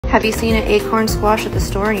Have you seen an acorn squash at the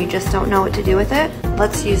store and you just don't know what to do with it?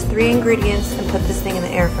 Let's use 3 ingredients and put this thing in the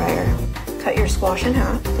air fryer. Cut your squash in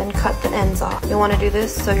half, then cut the ends off. You'll want to do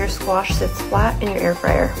this so your squash sits flat in your air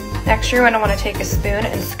fryer. Next, you're going to want to take a spoon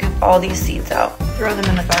and scoop all these seeds out. Throw them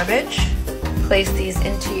in the garbage. Place these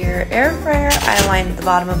into your air fryer. I lined the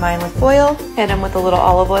bottom of mine with foil. Hit them with a little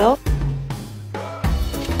olive oil,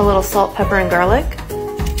 a little salt, pepper, and garlic,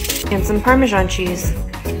 and some Parmesan cheese.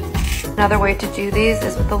 Another way to do these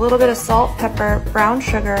is with a little bit of salt, pepper, brown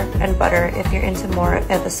sugar, and butter if you're into more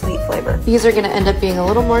of a sweet flavor. These are going to end up being a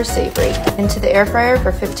little more savory. Into the air fryer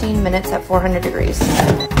for 15 minutes at 400 degrees.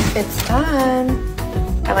 It's done.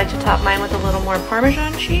 I like to top mine with a little more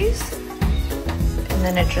Parmesan cheese, and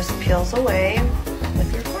then it just peels away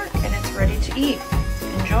with your fork and it's ready to eat.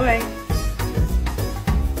 Enjoy.